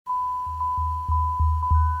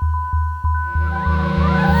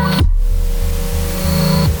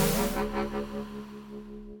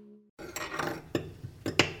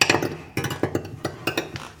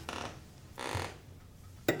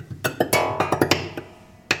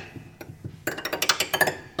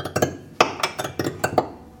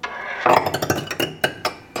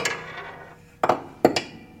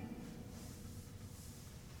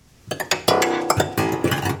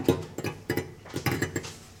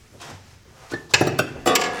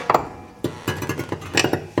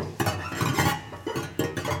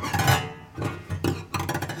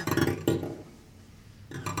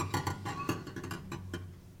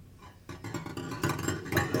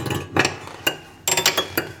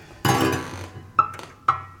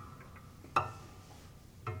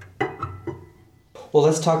Well,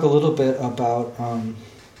 let's talk a little bit about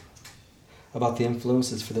the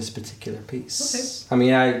influences for this particular piece. Okay. I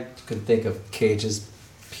mean, I can think of Cage's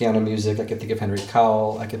piano music, I could think of Henry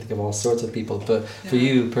Cowell, I could think of all sorts of people, but for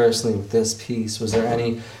you personally with this piece, was there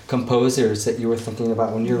any composers that you were thinking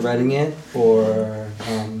about when you were writing it, or...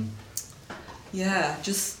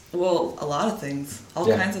 a lot of things, all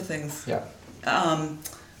kinds of things. Yeah.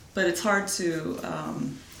 But it's hard to...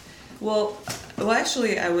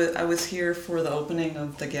 actually, I was here for the opening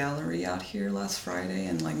of the gallery out here last Friday,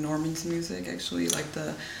 and like Norman's music, actually, like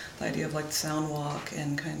the idea of like sound walk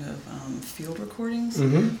and kind of field recordings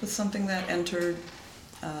was something that entered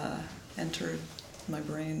my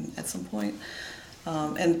brain at some point.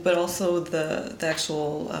 But also the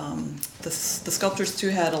actual the sculptures too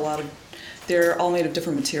had a lot of, they're all made of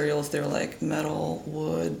different materials. They're like metal,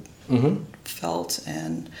 wood, felt,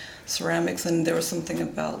 and ceramics, and there was something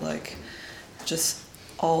about like just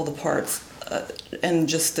all the parts and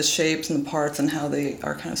just the shapes and the parts and how they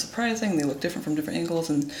are kind of surprising. They look different from different angles,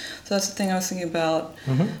 and so that's the thing I was thinking about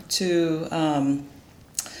too.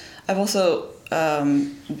 I've also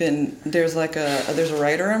there's a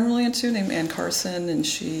writer I'm really into named Anne Carson, and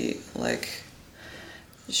she's a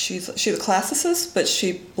classicist, but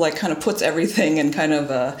she like kind of puts everything in kind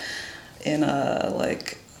of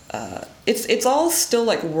it's all still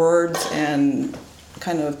like words and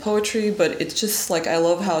kind of poetry, but it's just like I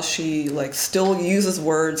love how she like still uses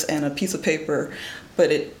words and a piece of paper,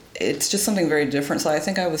 but it's just something very different. So I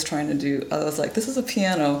think I was like, this is a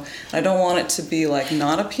piano, and I don't want it to be like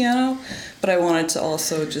not a piano, but I want it to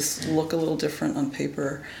also just look a little different on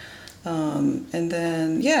paper. And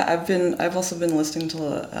then I've also been listening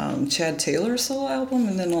to Chad Taylor's solo album,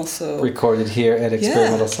 and then also recorded here at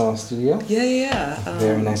Experimental Sound Studio.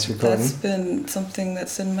 Very nice recording. That's been something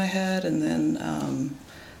that's in my head, and then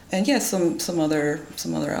some other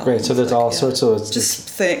albums. Great. So there's all sorts of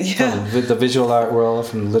from the visual art world,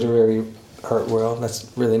 from the literary art world.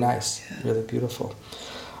 That's really nice. Really beautiful.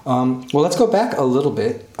 Well, let's go back a little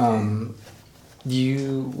bit.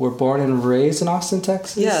 You were born and raised in Austin,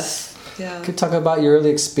 Texas? Yes. Yeah. Could you talk about your early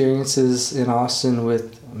experiences in Austin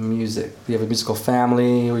with music? Do you have a musical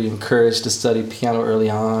family? Were you encouraged to study piano early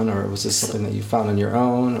on, or was this something that you found on your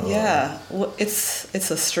own? Or? Yeah. Well, it's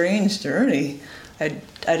a strange journey. I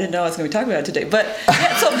didn't know I was going to be talking about it today, but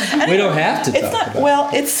so anyway, we don't have to.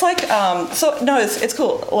 It's like it's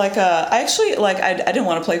cool. Like I actually I didn't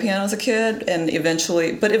want to play piano as a kid, and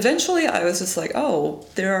eventually I was just like, oh,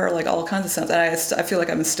 there are like all kinds of sounds, and I feel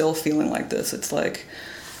like I'm still feeling like this. It's like,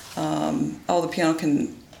 the piano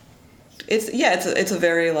can. It's a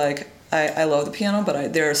very like I love the piano,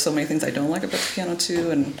 but there are so many things I don't like about the piano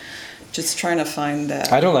too, and just trying to find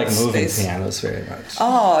that. I don't like moving pianos very much.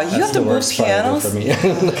 Oh, you have to move pianos? For me.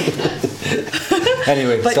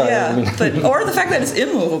 Anyway, but sorry. Or the fact that it's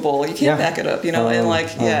immovable, you can't back it up, and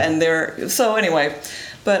and they're so anyway.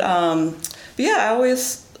 But I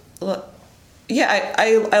always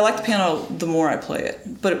I like the piano the more I play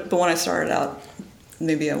it. But when I started out,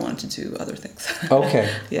 maybe I wanted to do other things.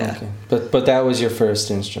 Okay. Yeah. Okay. But that was your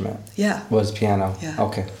first instrument. Yeah. Was piano. Yeah.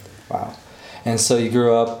 Okay. Wow. And so you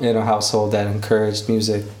grew up in a household that encouraged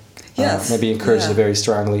music. Yes. Maybe encouraged it very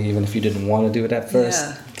strongly, even if you didn't want to do it at first.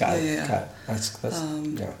 Yeah. Got it. That's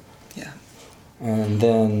Yeah. And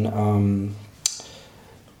then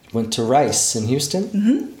went to Rice in Houston.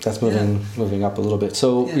 Mm-hmm. That's moving up a little bit.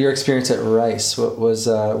 So your experience at Rice, what was?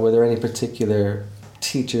 Were there any particular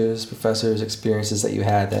teachers, professors, experiences that you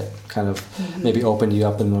had that kind of maybe opened you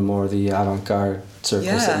up in the more the avant-garde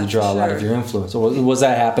circles that you draw a lot of your influence? Or was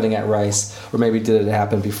that happening at Rice, or maybe did it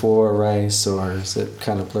happen before Rice, or is it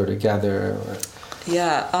kind of blurred together? Or?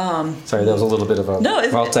 Yeah. Sorry, that was a little bit of a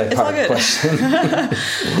multi-part question.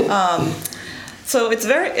 So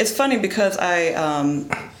it's funny because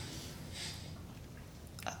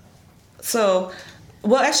so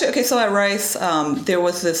at Rice, there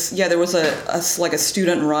was a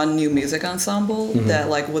student-run new music ensemble that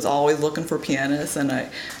like was always looking for pianists, and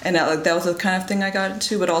that was the kind of thing I got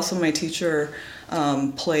into. But also my teacher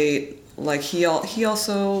played. Like he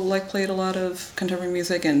also like played a lot of contemporary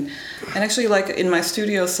music, and actually like in my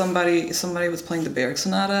studio somebody was playing the Berg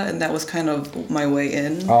Sonata, and that was kind of my way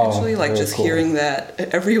in actually, like just cool. Hearing that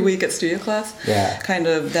every week at studio class. Yeah. Kind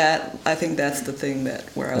of that, I think that's the thing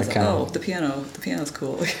where I was like, the piano's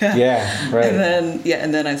cool. Yeah, right.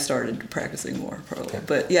 And then I started practicing more probably.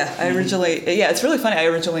 But I originally it's really funny. I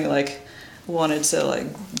originally like wanted to like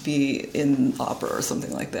be in opera or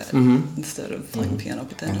something like that instead of playing piano,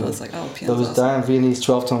 but then I was like, piano. Those Diane Viennese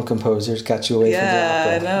 12-tone composers got you away from the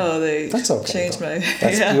opera. Yeah, I know. That's okay, changed my.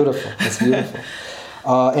 That's beautiful. That's beautiful.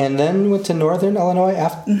 And then went to Northern Illinois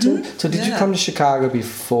after. Mm-hmm. So did you come to Chicago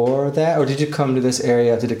before that, or did you come to this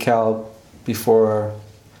area, to DeKalb, before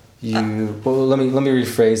you? Well, let me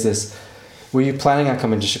rephrase this. Were you planning on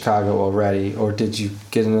coming to Chicago already, or did you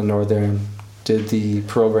get into Northern, did the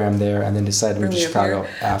program there, and then decide to move to Chicago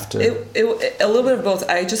after? It a little bit of both.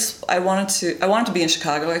 I wanted to be in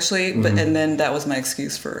Chicago actually, but and then that was my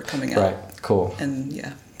excuse for coming out. Right. Cool. And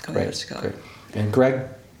coming out to Chicago. Great. And Greg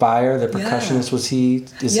Beyer, the percussionist, was he?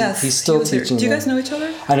 Yes, he's still he was teaching. Do you guys know each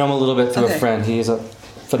other? I know him a little bit through a friend. He is a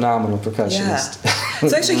phenomenal percussionist. Yeah.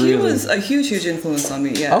 So actually, he was a huge influence on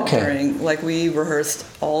me. Yeah. Okay. During, we rehearsed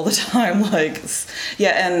all the time,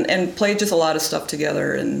 and played just a lot of stuff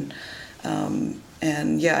together, and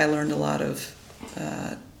I learned a lot of,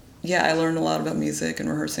 about music and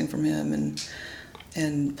rehearsing from him,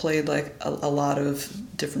 and played a lot of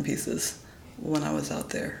different pieces when I was out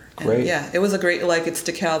there. Great. And, it was a great, it's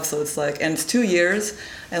DeKalb, so it's and it's 2 years,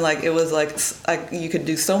 and it was you could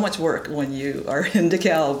do so much work when you are in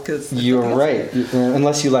DeKalb, because you're right,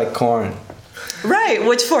 unless you like corn. Right,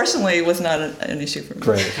 which fortunately was not an issue for me.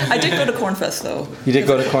 Great. I did go to Cornfest though. You did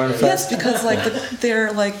go to Cornfest? Yes, because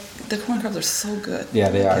the corn cobs are so good. Yeah,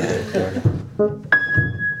 they are good. They are good.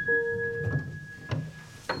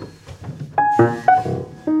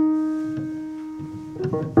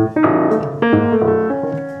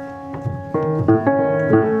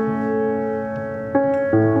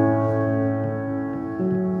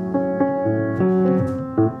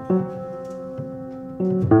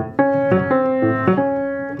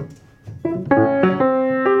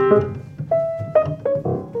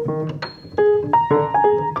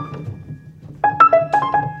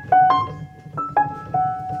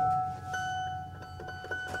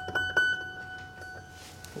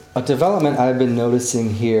 A development I've been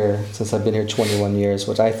noticing here since I've been here 21 years,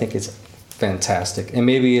 which I think is fantastic, and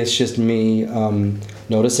maybe it's just me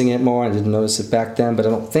noticing it more. I didn't notice it back then, but I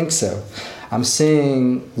don't think so. I'm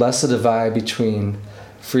seeing less of the divide between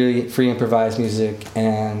free improvised music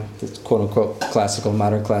and the quote-unquote classical,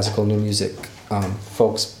 modern classical, new music.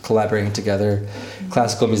 Folks collaborating together,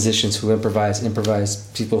 classical musicians who improvise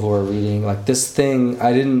people who are reading. This thing,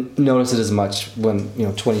 I didn't notice it as much when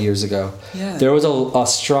 20 years ago. Yeah. There was a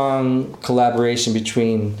strong collaboration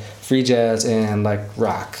between free jazz and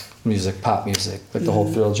rock music, pop music. The whole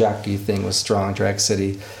Thrill Jockey thing was strong. Drag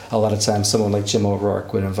City. A lot of times, someone like Jim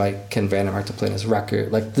O'Rourke would invite Ken Vandermark to play on his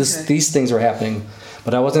record. These things were happening,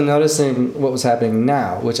 but I wasn't noticing what was happening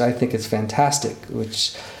now, which I think is fantastic.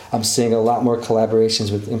 Which I'm seeing a lot more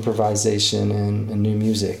collaborations with improvisation and new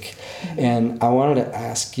music. Mm-hmm. And I wanted to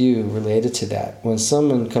ask you, related to that, when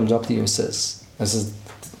someone comes up to you and says, this is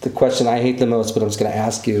the question I hate the most, but I'm just going to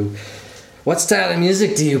ask you, what style of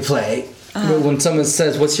music do you play? When someone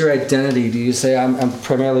says, what's your identity? Do you say, I'm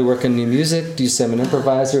primarily working new music? Do you say I'm an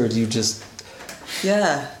improviser? Or do you just...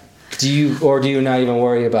 Yeah. Do you not even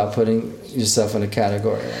worry about putting yourself in a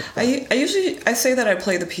category like that? I usually say that I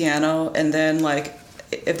play the piano, and then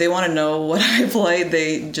if they want to know what I play,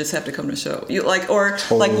 they just have to come to the show. You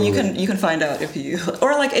can find out if you,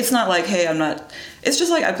 or it's not hey, I'm not. It's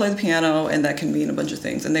just I play the piano, and that can mean a bunch of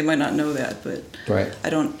things, and they might not know that, but right. I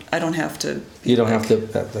don't have to. You don't have to.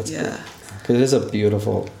 That's good. Because it is a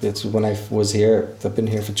beautiful. It's when I was here. I've been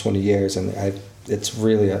here for 20 years, and it's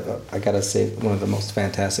really I gotta say, one of the most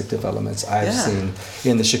fantastic developments I've seen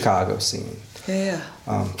in the Chicago scene. Yeah.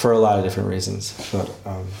 For a lot of different reasons, but.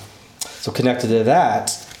 So connected to that,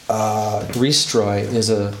 Restroy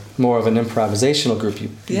is more of an improvisational group you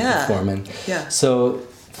perform in. Yeah. So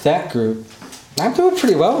that group, I'm doing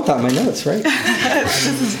pretty well without my notes, right?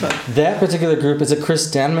 This is fun. That particular group, is it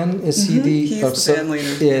Chris Denman? Is he the... He's the band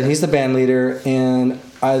leader. Yeah, he's the band leader. And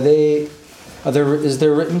is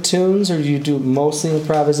there written tunes, or do you do mostly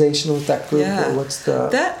improvisation with that group? Yeah. Or what's the...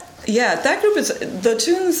 That group is, the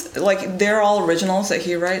tunes, they're all originals that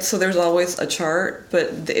he writes, so there's always a chart,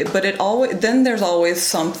 but there's always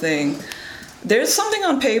something, there's something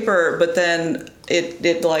on paper, but then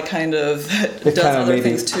it kind of does other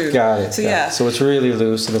things too. Got it. So yeah. So it's really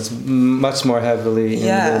loose, and it's much more heavily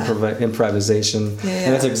in improvisation. Yeah.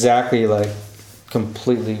 And that's exactly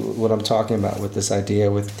completely what I'm talking about with this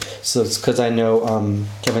idea so it's because I know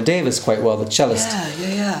Kevin Davis quite well, the cellist.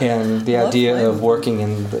 Yeah. And the idea of working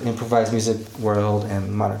in the improvised music world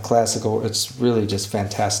and modern classical, it's really just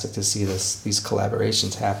fantastic to see these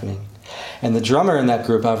collaborations happening. And the drummer in that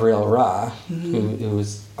group, Avriel Ra, who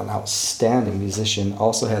is an outstanding musician,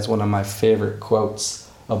 also has one of my favorite quotes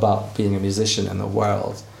about being a musician in the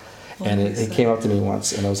world. And it came up to me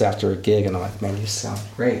once, and it was after a gig, and I'm like, man, you sound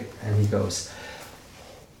great. And he goes,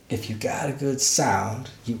 if you got a good sound,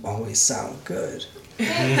 you always sound good.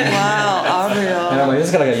 Wow, Avril. And I'm like, this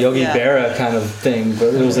is kind of like a Yogi Berra kind of thing,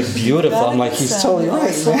 but it was like beautiful. I'm like, he's totally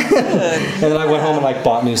right, man. And then I went home and like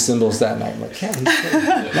bought new cymbals that night. I'm like, yeah,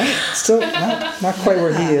 he's still not quite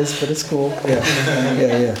where he is, but it's cool.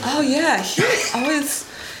 Yeah. Oh yeah,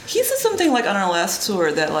 he said something like on our last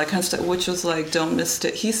tour that like kind of which was like, don't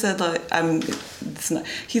mistake. He said like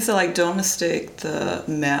he said like, don't mistake the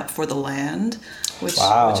map for the land. Which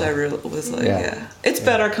I really was like, it's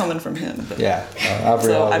better coming from him. But. Yeah,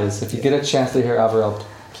 Avril is. If you get a chance to hear Avril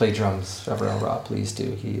play drums, Avril Raw, please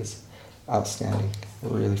do. He is outstanding,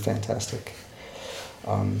 really fantastic.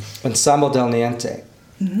 Ensemble del Niente.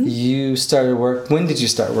 Mm-hmm. You started work. When did you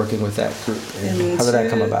start working with that group? How did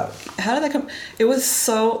that come about? It was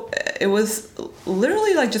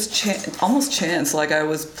literally like just almost chance. Like I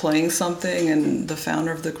was playing something, and the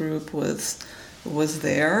founder of the group was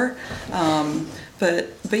there. But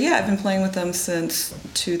yeah, I've been playing with them since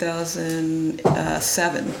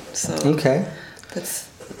 2007. So that's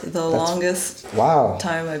the longest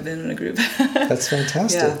time I've been in a group. That's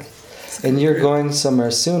fantastic. And you're going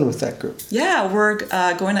somewhere soon with that group. Yeah, we're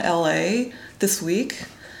going to LA this week.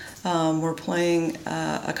 We're playing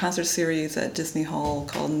a concert series at Disney Hall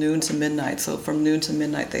called Noon to Midnight. So from noon to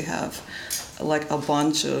midnight, they have like a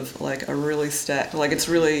bunch of like a really stacked, like it's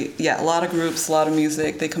really, a lot of groups, a lot of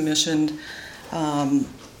music. They commissioned a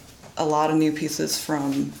lot of new pieces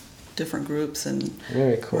from different groups, and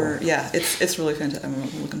very cool. It's really fantastic.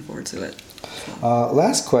 I'm looking forward to it.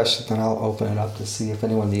 Last question, then I'll open it up to see if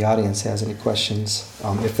anyone in the audience has any questions,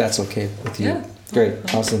 if that's okay with you. Yeah.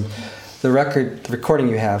 Great, awesome. The recording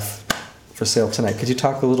you have for sale tonight, could you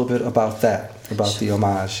talk a little bit about that, about the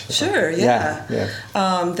homage? Sure, yeah.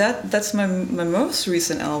 That's my most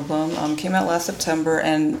recent album. Came out last September,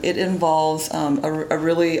 and it involves a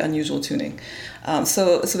really unusual tuning.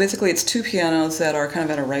 So basically it's two pianos that are kind of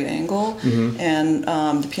at a right angle, and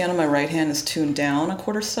the piano in my right hand is tuned down a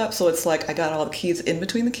quarter step, so it's like I got all the keys in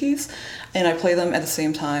between the keys, and I play them at the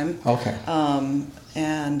same time. Okay.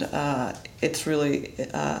 It's really,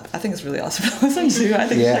 I think it's really awesome to listen to. I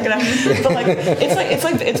think you should check it out. But like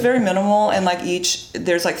it's very minimal, and like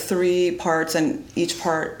there's like three parts, and each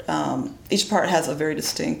part has a very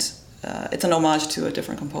distinct. It's an homage to a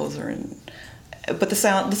different composer, but the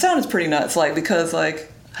sound is pretty nuts. Like because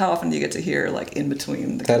like how often do you get to hear like in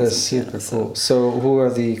between? That is super cool. So who are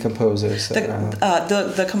the composers?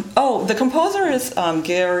 The composer is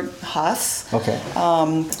Georg Haas. Okay.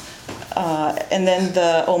 And then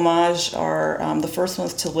the homage are the first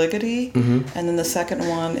one's to Ligeti, and then the second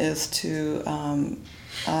one is to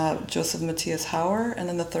Joseph Matthias Hauer, and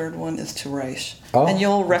then the third one is to Reich. And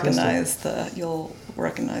you'll recognize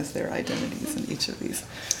their identities in each of these,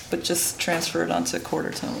 but just transfer it onto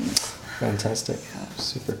quarter tones. Fantastic. Yeah.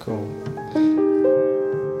 Super cool.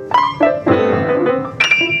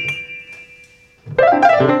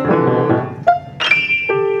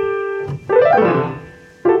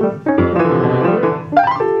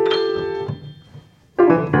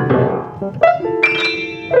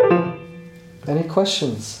 Any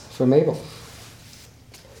questions for Mabel?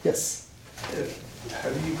 Yes. How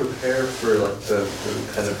do you prepare for like the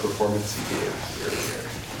kind of performance you gave earlier?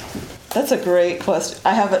 That's a great question.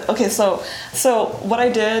 I have it. Okay, so what I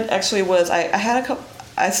did actually was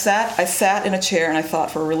I sat in a chair and I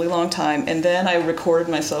thought for a really long time, and then I recorded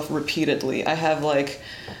myself repeatedly. I have like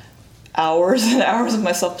hours and hours of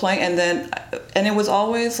myself playing, and it was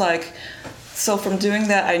always like, so from doing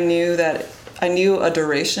that I knew a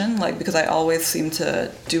duration, like because I always seem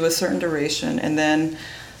to do a certain duration, and then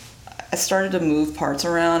I started to move parts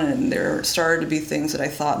around, and there started to be things that I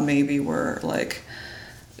thought maybe were like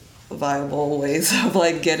viable ways of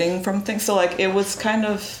like getting from things. So like it was kind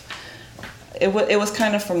of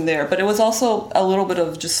from there, but it was also a little bit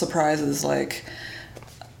of just surprises. Like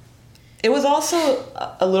it was also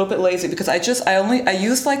a little bit lazy because I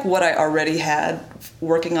used like what I already had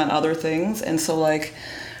working on other things, and so like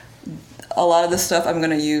a lot of this stuff I'm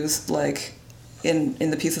gonna use like in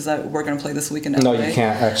the pieces that we're gonna play this weekend. No, you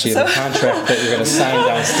can't actually. The contract that you're gonna sign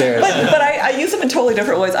downstairs. But I use them in totally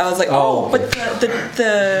different ways. I was like, but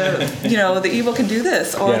the evil can do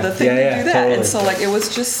this, or the thing can do that, totally. And so like it was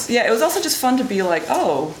just it was also just fun to be like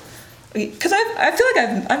because I feel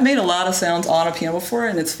like I've made a lot of sounds on a piano before,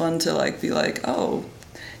 and it's fun to like be like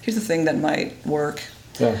here's a thing that might work.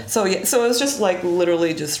 Yeah. So it was just like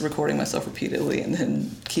literally just recording myself repeatedly and then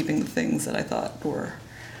keeping the things that I thought were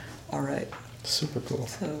all right. Super cool.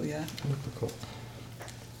 So yeah. Super cool.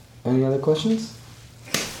 Any other questions?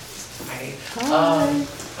 Hi.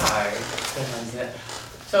 Hi.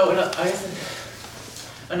 So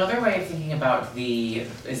Another way of thinking about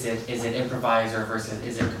is it improviser versus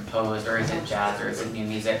is it composed, or is it jazz, or is it new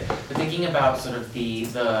music? But thinking about sort of the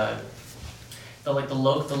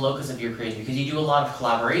locus of your creativity, because you do a lot of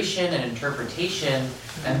collaboration and interpretation,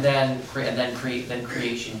 and then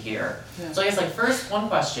creation here. Yeah. So I guess first one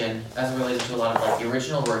question as related to a lot of the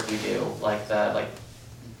original work you do, like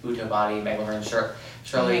Uto Body, Megalorn,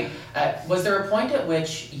 Shirley. Was there a point at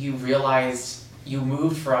which you realized you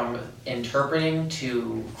moved from interpreting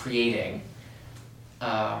to creating?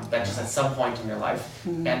 That just at some point in your life.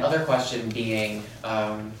 Mm-hmm. And other question being,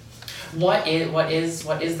 what is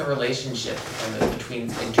the relationship between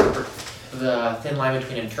the thin line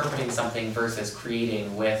between interpreting something versus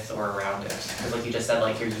creating with or around it? Because like you just said,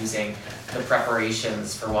 you're using the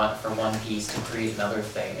preparations for one piece to create another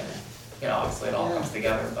thing, and obviously it all comes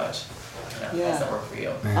together, but. How does that work for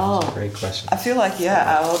you? Man, that's a great question. I feel like,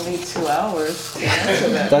 I will need 2 hours to answer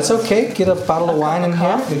that. That's okay. Get a bottle of wine in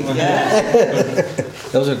here. Yeah.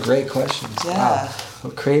 Those are great questions. Yeah. Wow.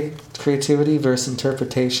 Well, creativity versus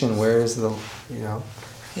interpretation. Where is the,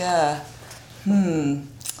 Yeah.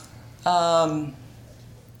 I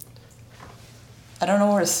don't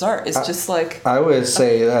know where to start. It's just like... I would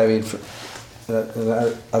say, I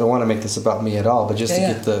don't want to make this about me at all, but just to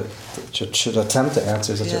get should attempt to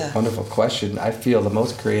answer such a wonderful question. I feel the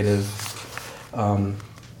most creative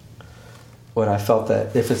when I felt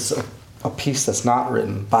that if it's a piece that's not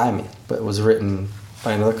written by me, but it was written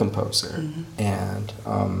by another composer, and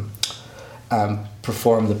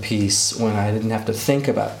performed the piece when I didn't have to think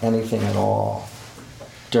about anything at all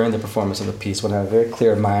during the performance of the piece, when I had a very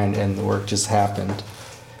clear mind and the work just happened.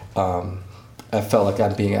 I felt like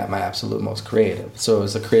I'm being at my absolute most creative. So it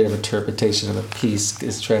was a creative interpretation of the piece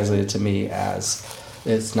is translated to me as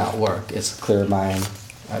it's not work, it's a clear mind.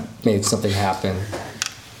 I made something happen.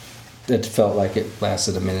 It felt like it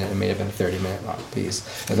lasted a minute. It may have been a 30-minute long piece.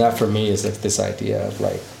 And that for me is this idea of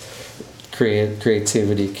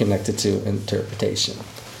creativity connected to interpretation.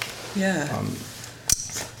 Yeah.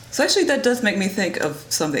 So actually, that does make me think of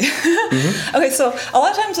something. Okay, so a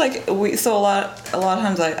lot of times, a lot of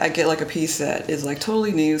times I get a piece that is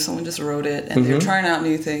totally new. Someone just wrote it, and they're trying out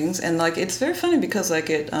new things, and it's very funny because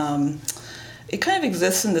it kind of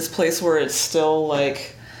exists in this place where it's still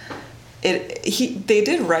they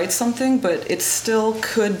did write something, but it still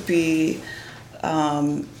could be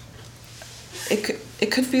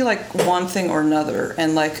it could be one thing or another,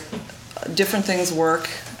 and different things work.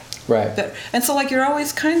 Right. And so you're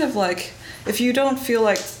always kind of if you don't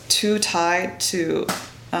feel too tied to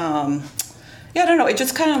I don't know, it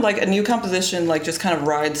just kind of a new composition just kind of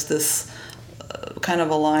rides this kind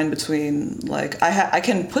of a line between I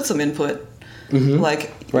can put some input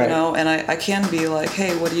right. And I can be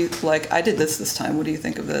hey, what do you I did this time, what do you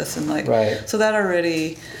think of this, and right. So that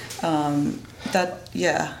already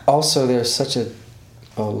also there's such a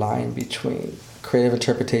line between creative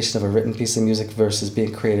interpretation of a written piece of music versus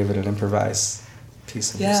being creative in an improvised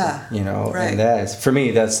piece of music. Right. And that is, for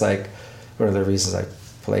me, that's one of the reasons I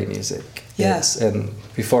play music. Yes. And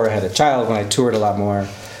before I had a child, when I toured a lot more,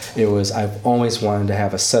 it was I've always wanted to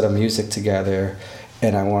have a set of music together,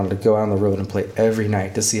 and I wanted to go on the road and play every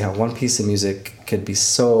night to see how one piece of music could be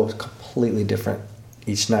so completely different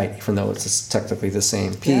each night, even though it's technically the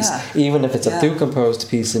same piece. Yeah. Even if it's a through composed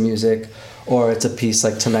piece of music, or it's a piece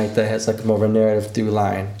like tonight that has more of a narrative through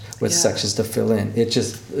line with sections to fill in. It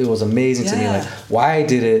was amazing to me. Why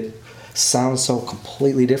did it sound so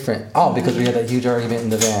completely different? Oh, because we had that huge argument in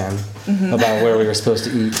the van about where we were supposed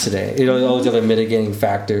to eat today. All those other mitigating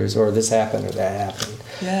factors, or this happened or that happened.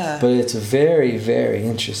 Yeah. But it's a very, very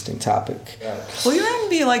interesting topic. Well, you might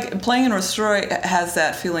be playing in Rostroi has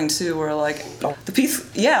that feeling too, where the piece,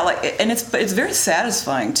 and it's very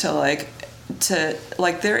satisfying to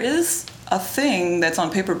there is a thing that's on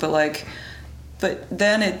paper, but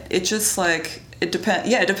then it just it depends.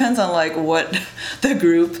 Yeah, it depends on what the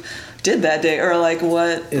group did that day, or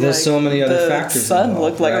what. There's so many other factors. The sun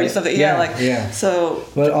looked like, right? or something. So.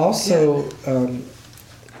 But also,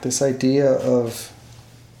 this idea of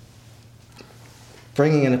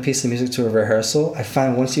bringing in a piece of music to a rehearsal, I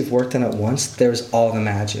find once you've worked on it once, there's all the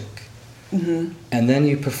magic, and then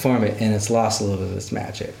you perform it, and it's lost a little bit of its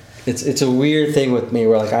magic. It's a weird thing with me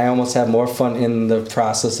where I almost have more fun in the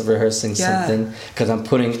process of rehearsing something because I'm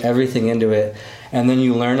putting everything into it, and then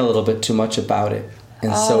you learn a little bit too much about it,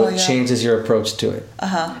 and so it changes your approach to it,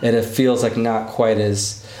 and it feels not quite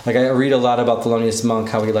as I read a lot about Thelonious Monk,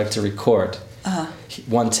 how he liked to record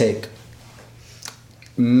one take,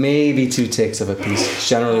 maybe 2 takes of a piece,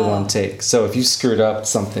 generally 1 take. So if you screwed up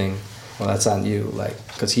something well, that's on you, like,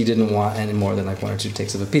 because he didn't want any more than like 1 or 2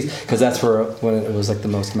 takes of a piece, because that's where when it was like the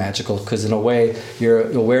most magical, because in a way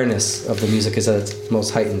your awareness of the music is at its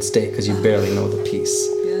most heightened state because you barely know the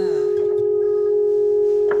piece.